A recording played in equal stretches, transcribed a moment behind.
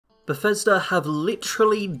Bethesda have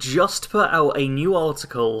literally just put out a new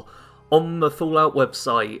article on the Fallout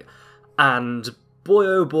website, and boy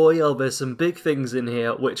oh boy are there some big things in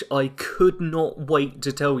here which I could not wait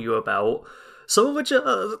to tell you about. Some of which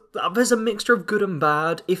there's a mixture of good and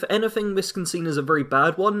bad. If anything, this can be seen as a very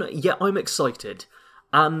bad one, yet I'm excited.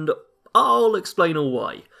 And I'll explain all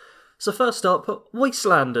why. So first up,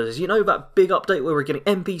 Wastelanders. You know that big update where we're getting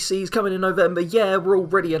NPCs coming in November? Yeah, we're all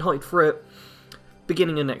ready and hyped for it.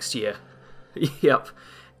 Beginning of next year. Yep.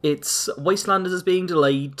 It's Wastelanders is being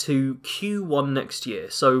delayed to Q1 next year,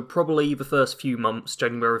 so probably the first few months,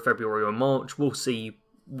 January, February or March, we'll see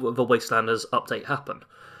the Wastelanders update happen.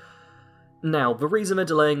 Now, the reason they're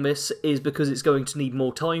delaying this is because it's going to need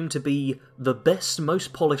more time to be the best,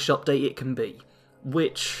 most polished update it can be.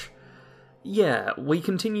 Which, yeah, we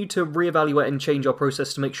continue to reevaluate and change our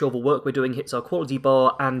process to make sure the work we're doing hits our quality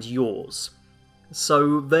bar and yours.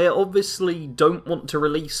 So they obviously don't want to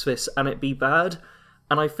release this and it be bad,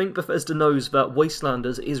 and I think Bethesda knows that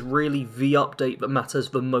Wastelanders is really the update that matters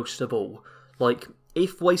the most of all. Like,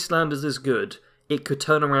 if Wastelanders is good, it could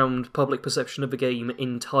turn around public perception of the game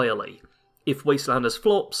entirely. If Wastelanders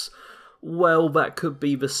flops, well, that could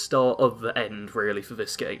be the start of the end, really, for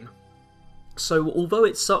this game. So, although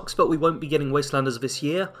it sucks that we won't be getting Wastelanders this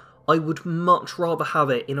year, I would much rather have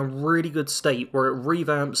it in a really good state where it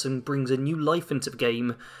revamps and brings a new life into the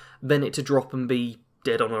game than it to drop and be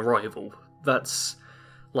dead on arrival. That's,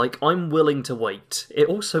 like, I'm willing to wait. It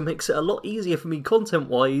also makes it a lot easier for me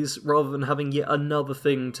content-wise, rather than having yet another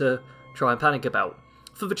thing to try and panic about.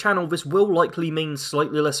 For the channel, this will likely mean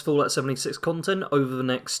slightly less Fallout 76 content over the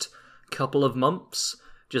next couple of months,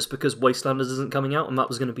 just because Wastelanders isn't coming out and that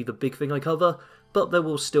was going to be the big thing I cover, but there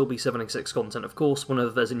will still be 76 content, of course,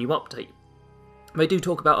 whenever there's a new update. They do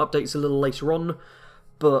talk about updates a little later on,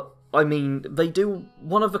 but, I mean, they do...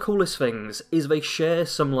 One of the coolest things is they share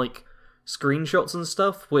some, like, screenshots and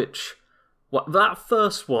stuff, which... that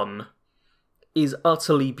first one is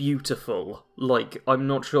utterly beautiful. Like, I'm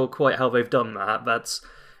not sure quite how they've done that.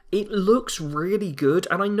 It looks really good,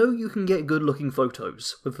 and I know you can get good-looking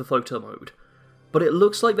photos with the photo mode, but it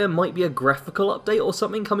looks like there might be a graphical update or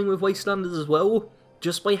something coming with Wastelanders as well,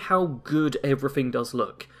 just by how good everything does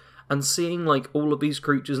look. And seeing, like, all of these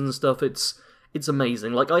creatures and stuff, it's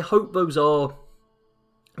amazing. Like, I hope those are,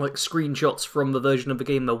 like, screenshots from the version of the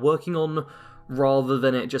game they're working on, rather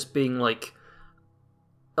than it just being, like,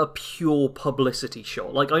 a pure publicity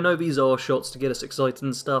shot. Like, I know these are shots to get us excited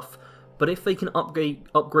and stuff, but if they can upgrade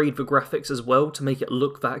the graphics as well to make it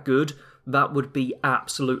look that good, that would be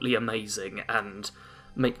absolutely amazing, and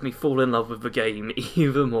make me fall in love with the game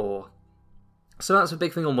even more. So that's the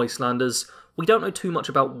big thing on Wastelanders. We don't know too much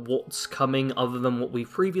about what's coming other than what we've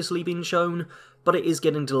previously been shown, but it is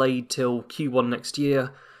getting delayed till Q1 next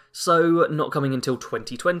year, so not coming until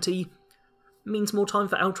 2020. Means more time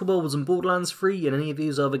for Outer Worlds and Borderlands 3 and any of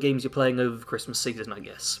these other games you're playing over the Christmas season, I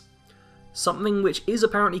guess. Something which is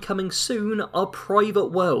apparently coming soon are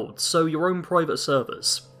private worlds, so your own private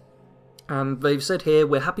servers. And they've said here,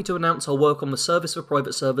 we're happy to announce our work on the service for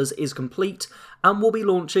private servers is complete and will be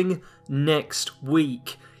launching next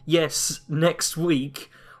week. Yes, next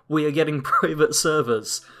week we are getting private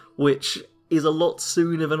servers, which is a lot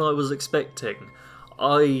sooner than I was expecting.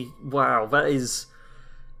 Wow, that is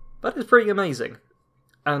pretty amazing.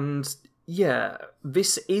 And yeah,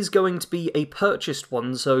 this is going to be a purchased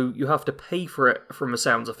one, so you have to pay for it from the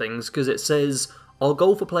sounds of things, because it says, our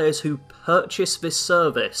goal for players who purchase this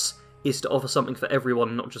service is to offer something for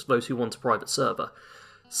everyone, not just those who want a private server.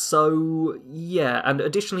 So yeah, and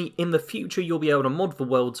additionally, in the future you'll be able to mod the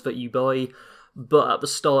worlds that you buy, but at the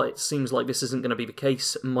start it seems like this isn't going to be the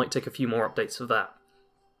case. It might take a few more updates for that.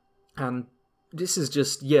 And this is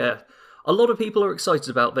just, yeah, a lot of people are excited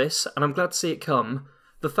about this, and I'm glad to see it come.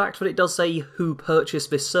 The fact that it does say who purchased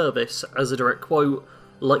this service as a direct quote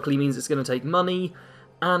likely means it's going to take money,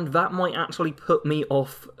 and that might actually put me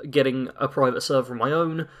off getting a private server of my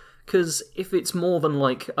own, because if it's more than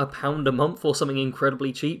like £1 a month or something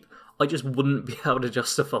incredibly cheap, I just wouldn't be able to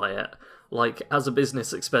justify it. Like, as a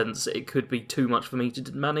business expense, it could be too much for me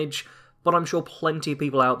to manage, but I'm sure plenty of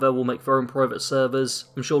people out there will make their own private servers.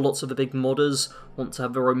 I'm sure lots of the big modders want to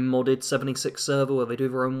have their own modded 76 server where they do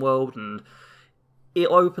their own world, and it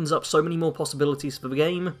opens up so many more possibilities for the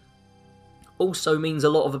game. Also means a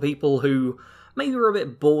lot of the people who maybe are a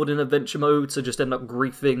bit bored in adventure mode, so just end up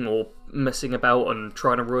griefing or messing about and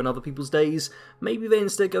trying to ruin other people's days, maybe they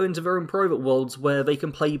instead go into their own private worlds where they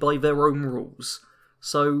can play by their own rules.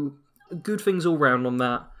 So, good things all round on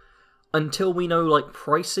that. Until we know, like,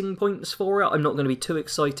 pricing points for it, I'm not going to be too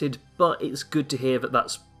excited, but it's good to hear that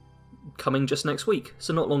that's coming just next week,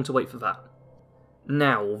 so not long to wait for that.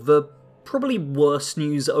 Now, the probably worst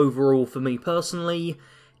news overall for me personally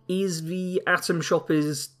is the Atom Shop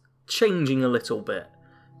is changing a little bit,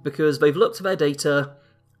 because they've looked at their data,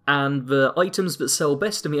 and the items that sell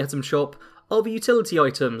best in the Atom Shop are the utility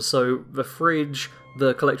items, so the fridge,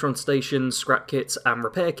 the Collectron Station, scrap kits, and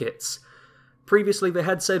repair kits. Previously they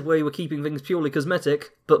had said they were keeping things purely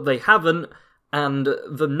cosmetic, but they haven't, and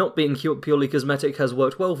them not being purely cosmetic has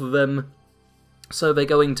worked well for them, so they're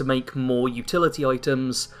going to make more utility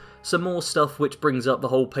items, some more stuff which brings up the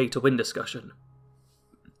whole pay-to-win discussion.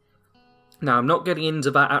 Now, I'm not getting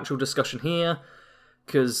into that actual discussion here,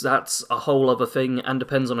 because that's a whole other thing and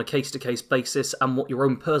depends on a case-to-case basis and what your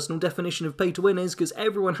own personal definition of pay-to-win is, because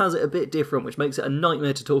everyone has it a bit different, which makes it a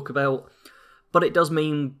nightmare to talk about. But it does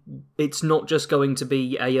mean it's not just going to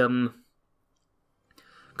be a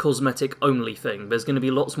cosmetic-only thing. There's going to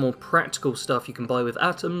be lots more practical stuff you can buy with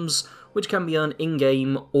atoms, which can be earned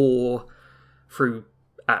in-game or through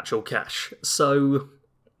actual cash. So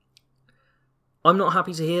I'm not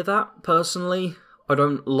happy to hear that, personally. I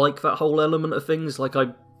don't like that whole element of things. Like,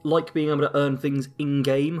 I like being able to earn things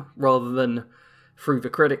in-game rather than through the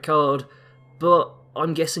credit card, but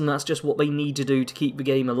I'm guessing that's just what they need to do to keep the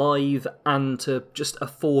game alive and to just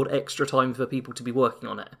afford extra time for people to be working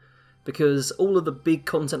on it. Because all of the big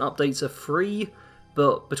content updates are free,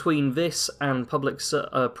 but between this and private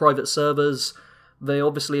servers, they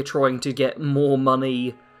obviously are trying to get more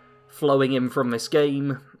money flowing in from this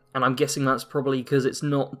game, and I'm guessing that's probably because it's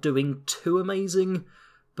not doing too amazing,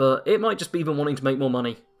 but it might just be them wanting to make more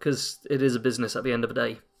money, because it is a business at the end of the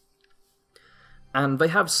day. And they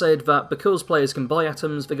have said that because players can buy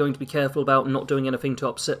atoms, they're going to be careful about not doing anything to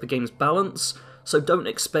upset the game's balance, so don't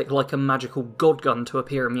expect like a magical god gun to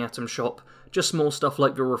appear in the Atom Shop, just small stuff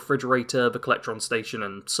like the refrigerator, the Collectron Station,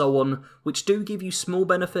 and so on, which do give you small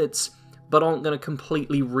benefits, but aren't going to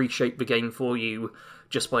completely reshape the game for you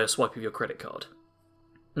just by a swipe of your credit card.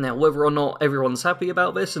 Now, whether or not everyone's happy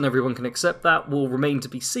about this and everyone can accept that will remain to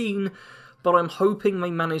be seen, but I'm hoping they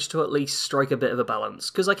manage to at least strike a bit of a balance,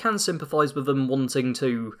 because I can sympathise with them wanting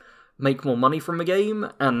to make more money from the game,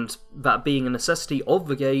 and that being a necessity of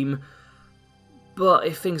the game, but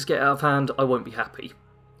if things get out of hand, I won't be happy.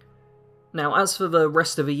 Now, as for the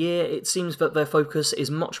rest of the year, it seems that their focus is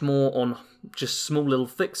much more on just small little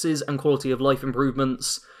fixes and quality of life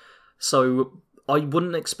improvements, so I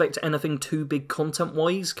wouldn't expect anything too big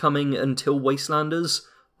content-wise coming until Wastelanders,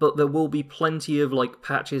 but there will be plenty of like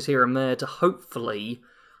patches here and there to hopefully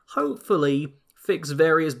fix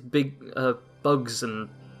various big bugs and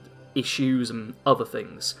issues and other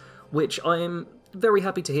things, which I am very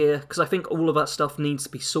happy to hear, because I think all of that stuff needs to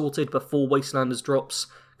be sorted before Wastelanders drops,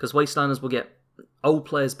 because Wastelanders will get old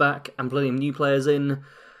players back and plenty of new players in,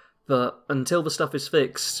 but until the stuff is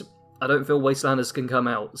fixed, I don't feel Wastelanders can come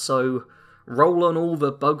out, so roll on all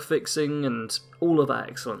the bug fixing and all of that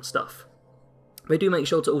excellent stuff. They do make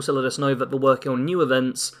sure to also let us know that they're working on new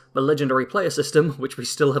events, the legendary player system, which we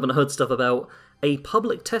still haven't heard stuff about, a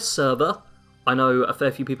public test server, I know a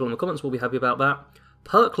fair few people in the comments will be happy about that,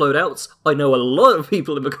 perk loadouts, I know a lot of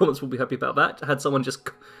people in the comments will be happy about that, I had someone just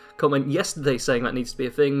comment yesterday saying that needs to be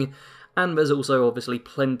a thing, and there's also obviously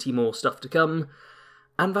plenty more stuff to come,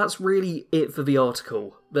 and that's really it for the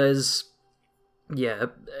article. There's, yeah,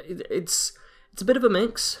 it's a bit of a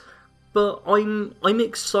mix, but I'm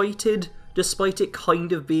excited despite it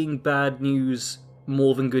kind of being bad news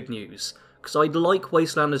more than good news, because I'd like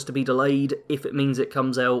Wastelanders to be delayed if it means it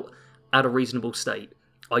comes out at a reasonable state.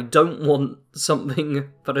 I don't want something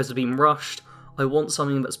that has been rushed, I want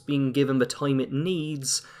something that's being given the time it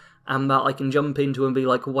needs, and that I can jump into and be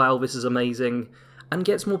like, wow, this is amazing, and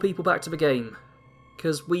gets more people back to the game.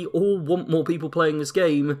 Because we all want more people playing this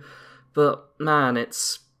game, but man,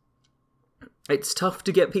 it's tough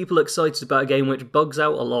to get people excited about a game which bugs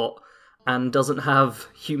out a lot, and doesn't have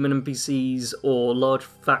human NPCs or large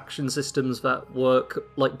faction systems that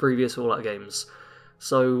work like previous Fallout games.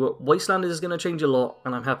 So Wastelanders is going to change a lot,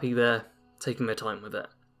 and I'm happy they're taking their time with it.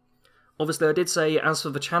 Obviously, I did say, as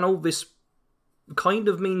for the channel, this kind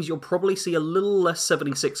of means you'll probably see a little less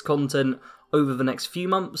 76 content over the next few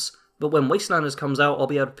months, but when Wastelanders comes out, I'll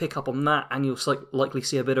be able to pick up on that, and you'll likely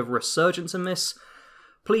see a bit of a resurgence in this.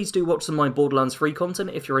 Please do watch some of my Borderlands 3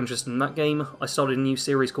 content if you're interested in that game. I started a new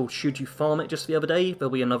series called Should You Farm It just the other day.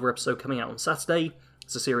 There'll be another episode coming out on Saturday.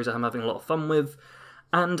 It's a series I'm having a lot of fun with.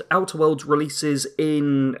 And Outer Worlds releases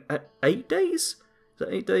in 8 days? Is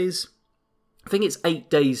that 8 days? I think it's 8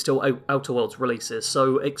 days till Outer Worlds releases,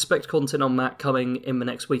 so expect content on that coming in the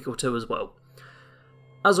next week or two as well.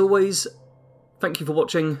 As always, thank you for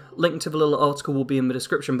watching. Link to the little article will be in the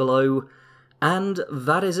description below. And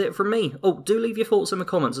that is it from me. Oh, do leave your thoughts in the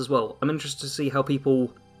comments as well. I'm interested to see how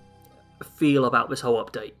people feel about this whole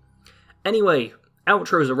update. Anyway,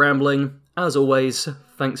 outros are rambling. As always,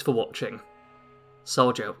 thanks for watching.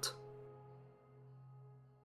 Sarge out.